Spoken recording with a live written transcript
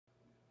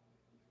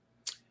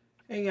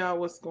Hey y'all,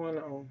 what's going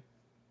on?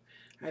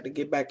 I had to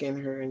get back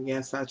in her, and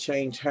yes, I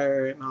changed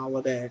her and all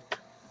of that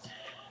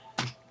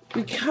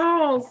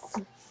because,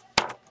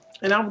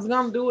 and I was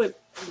gonna do it,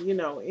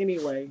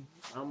 anyway,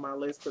 on my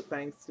list of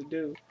things to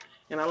do,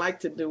 and I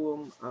like to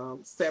do them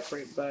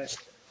separate. But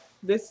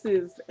this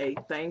is a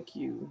thank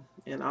you,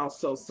 and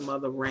also some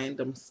other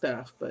random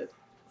stuff. But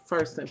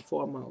first and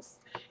foremost,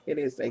 it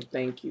is a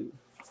thank you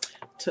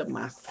to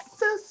my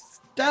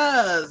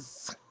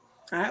sisters.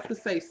 I have to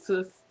say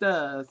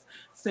sisters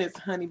since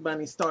Honey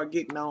Bunny started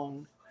getting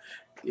on,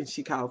 and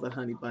she calls her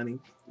Honey Bunny.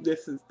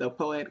 This is the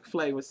poetic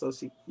flavor, so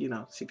she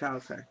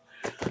calls her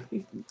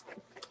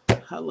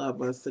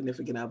lover,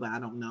 significant other, I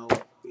don't know,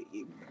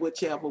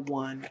 whichever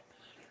one,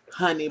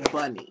 Honey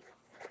Bunny.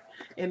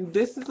 And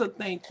this is a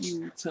thank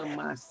you to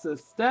my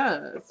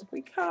sisters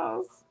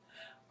because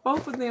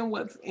both of them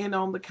was in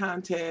on the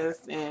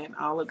contest and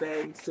all of that.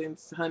 And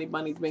since Honey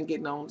Bunny's been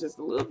getting on just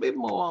a little bit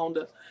more on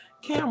the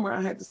camera,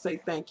 I had to say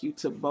thank you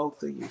to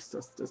both of you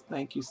sisters.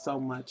 Thank you so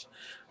much.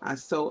 I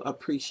so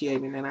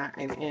appreciate it,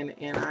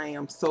 and I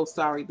am so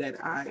sorry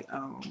that I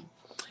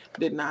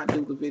did not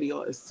do the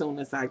video as soon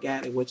as I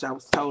got it, which I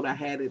was told I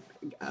had it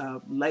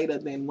later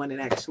than when it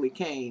actually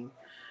came.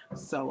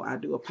 So I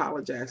do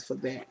apologize for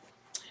that.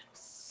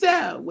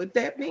 So with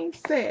that being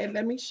said,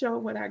 let me show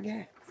what I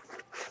got.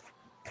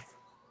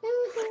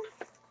 Mhm.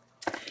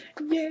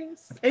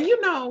 Yes. And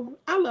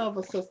I love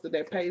a sister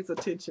that pays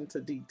attention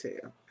to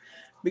detail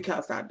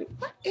because I do.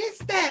 What is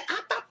that?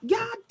 I thought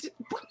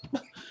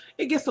y'all.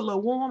 It gets a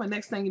little warm, and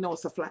next thing you know,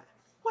 it's a fly.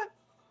 What?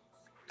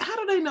 How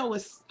do they know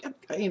it's.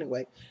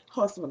 Anyway,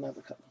 horse of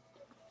another color.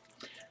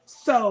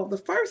 So the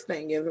first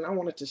thing is, and I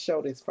wanted to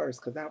show this first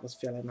because I was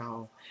feeling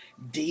all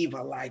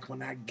diva like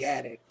when I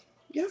got it.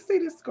 Y'all see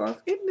this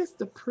scarf? Isn't this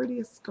the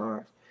prettiest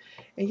scarf?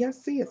 And y'all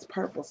see it's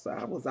purple, so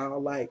I was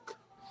all like,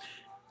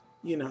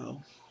 you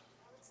know,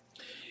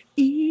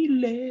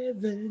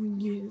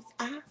 11 years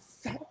I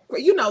sat.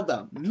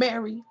 The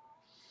Mary,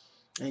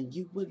 and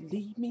you would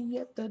leave me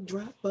at the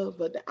drop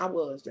of a. I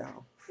was,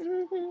 y'all.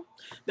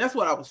 That's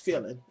what I was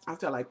feeling. I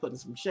felt like putting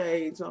some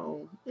shades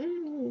on,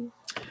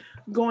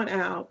 going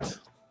out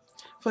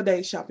for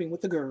day shopping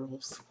with the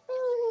girls.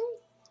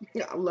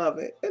 Yeah, I love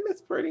it. And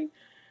it's pretty.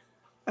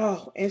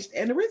 Oh, and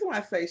the reason why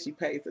I say she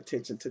pays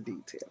attention to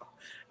detail,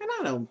 and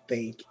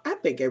I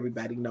think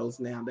everybody knows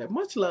now that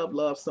Much Love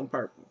loves some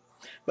purple,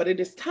 but it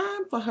is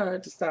time for her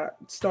to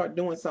start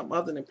doing something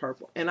other than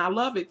purple, and I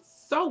love it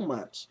so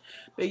much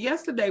that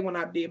yesterday when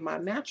I did my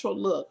natural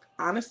look,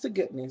 honest to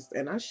goodness,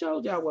 and I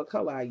showed y'all what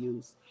color I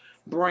use,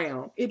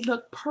 brown, it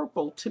looked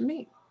purple to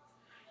me,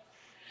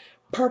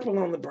 purple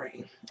on the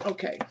brain.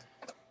 Okay.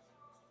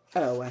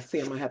 Oh, I see.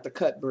 I'm gonna have to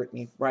cut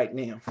Brittany right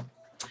now.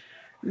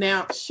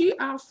 Now she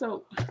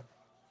also,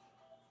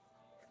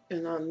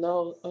 and I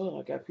know,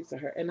 oh, I got a piece of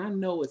her, and I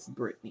know it's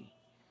Brittany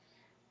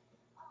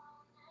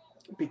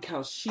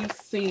because she's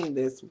seen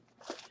this.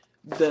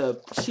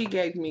 She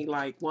gave me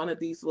like one of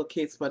these little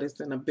kits, but it's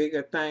in a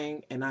bigger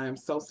thing, and I am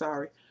so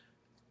sorry.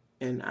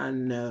 And I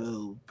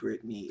know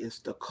Brittany is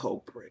the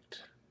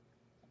culprit.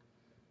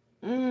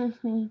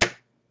 hmm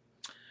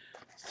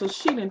So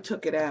she didn't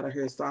took it out of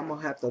here, so I'm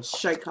gonna have to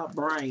shake her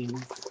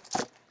brains.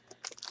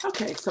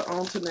 Okay, so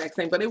on to the next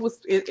thing, but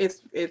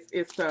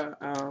it's a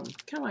kind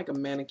of like a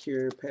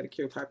manicure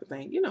pedicure type of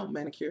thing,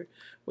 manicure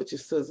with your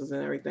scissors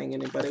and everything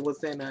in it. But it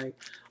was in a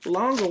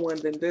longer one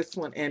than this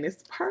one, and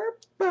it's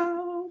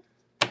purple.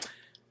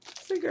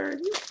 See, girl,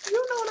 you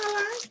know what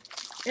I like.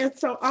 And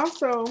so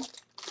also,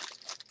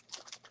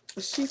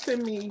 she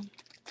sent me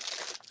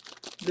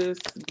this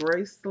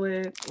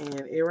bracelet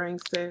and earring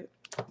set,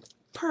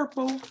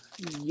 purple,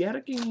 yet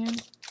again.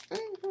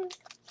 hmm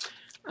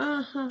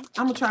I'm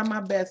gonna try my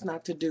best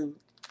not to do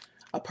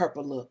a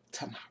purple look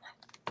tomorrow.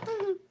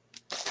 hmm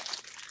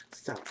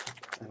So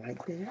I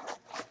like that.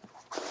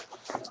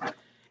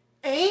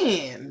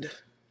 And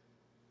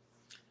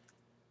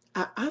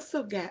I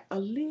also got a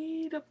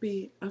little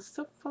bit of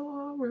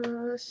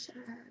Sephora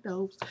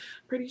shadows.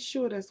 Pretty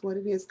sure that's what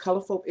it is.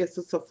 Colorful. It's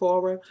a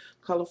Sephora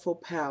colorful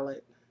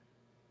palette.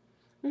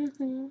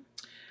 hmm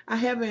I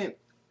haven't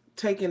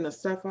taken the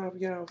stuff off,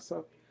 y'all,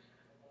 so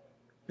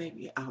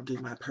maybe I'll do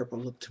my purple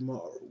look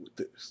tomorrow with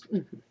this.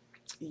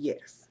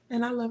 Yes.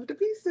 And I love it to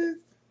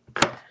pieces.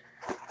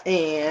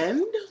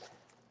 And,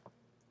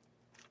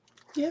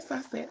 yes,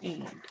 I said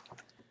And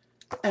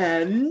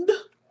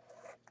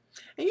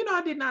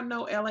I did not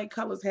know LA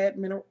Colors had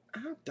mineral.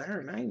 Oh,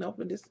 darn, I ain't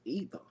opened this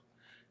either.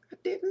 I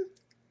didn't.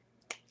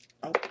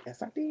 Oh,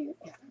 yes, I did.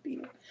 Yes, I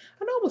did.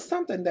 I know it was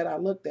something that I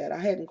looked at. I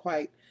hadn't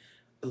quite.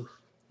 Ooh,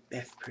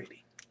 that's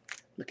pretty.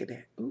 Look at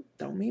that. Ooh,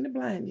 don't mean to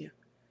blind you.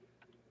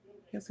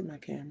 Can't see my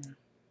camera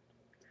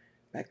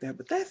back there,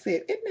 but that's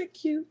it. Isn't that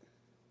cute?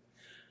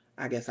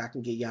 I guess I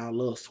can give y'all a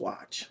little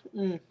swatch.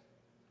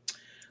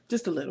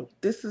 Just a little.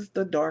 This is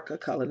the darker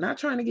color. Not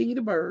trying to give you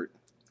the bird.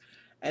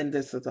 And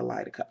this is a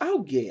lighter color.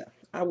 Oh, yeah.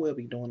 I will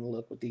be doing a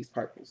look with these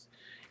purples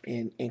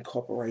and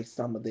incorporate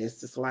some of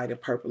this lighter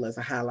purple as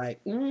a highlight.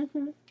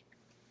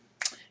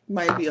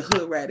 Might be a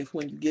hood rat if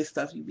when you get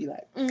stuff, you be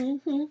like,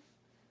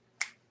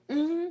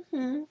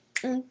 Mm-hmm.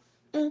 Mm,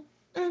 mm,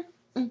 mm,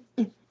 mm,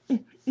 mm,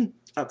 mm, mm.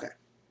 Okay.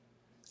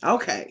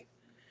 Okay.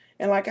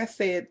 And like I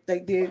said, they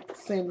did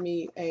send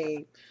me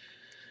a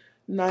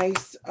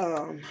nice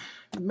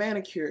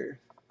manicure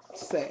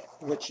set,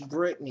 which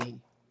Brittany,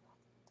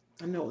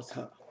 I know it's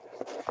her.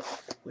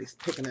 Always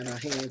picking at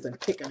her hands and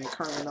picking and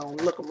turning on.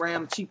 Look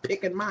around, she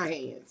picking my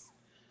hands.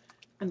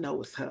 I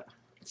know it's her.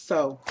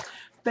 So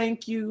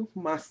thank you,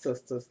 my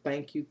sisters.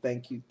 Thank you,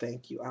 thank you,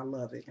 thank you. I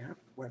love it. I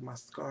wear my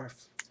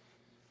scarf.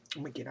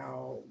 I'm gonna get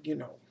all,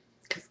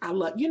 because I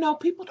love,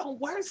 people don't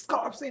wear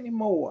scarves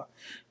anymore.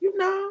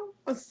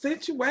 A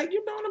situation,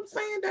 you know what I'm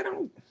saying? They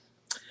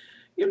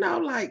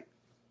don't, like,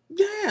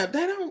 yeah,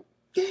 they don't,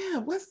 yeah,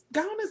 what's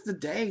gone is the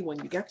day when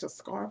you got your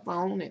scarf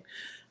on and,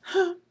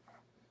 huh,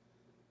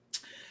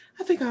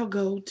 I think I'll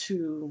go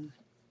to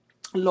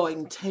Lloyd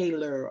and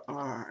Taylor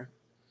or,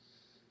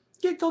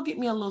 yeah, go get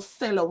me a little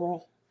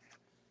Celeron.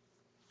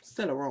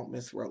 Celeron,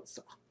 Miss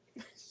Rosa.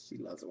 She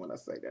loves it when I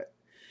say that.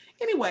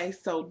 Anyway,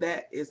 so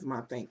that is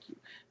my thank you.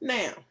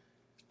 Now,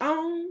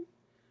 um,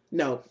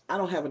 no, I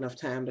don't have enough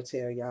time to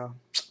tell y'all.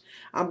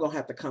 I'm gonna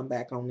have to come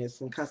back on this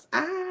one because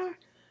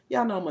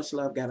y'all know Much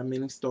Love got a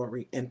mini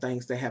story and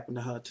things that happened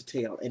to her to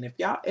tell. And if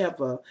y'all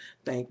ever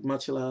think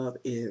Much Love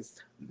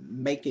is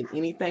making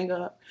anything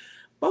up,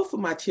 both of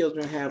my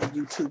children have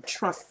YouTube.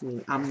 Trust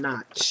me, I'm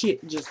not.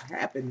 Shit just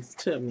happens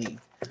to me.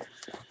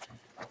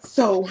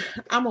 So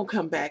I'm gonna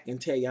come back and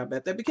tell y'all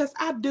about that because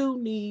I do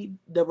need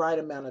the right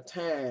amount of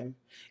time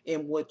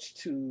in which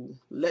to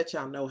let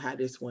y'all know how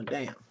this went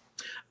down.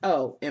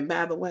 Oh, and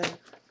by the way,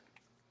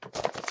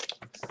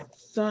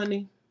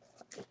 Sonny,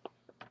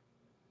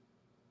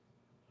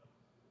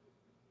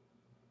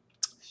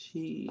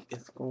 she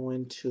is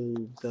going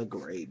to the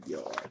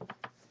graveyard.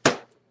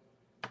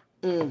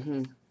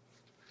 Mm-hmm.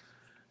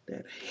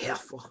 That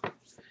heifer.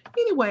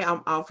 Anyway,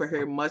 I'm offering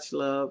her much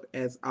love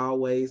as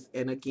always.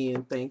 And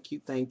again, thank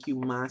you,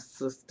 my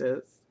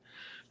sisters.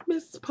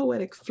 Miss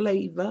Poetic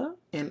Flavor.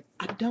 And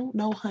I don't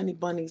know Honey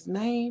Bunny's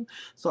name,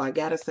 so I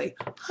gotta say,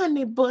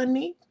 Honey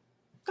Bunny,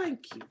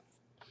 thank you.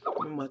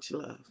 Much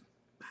love.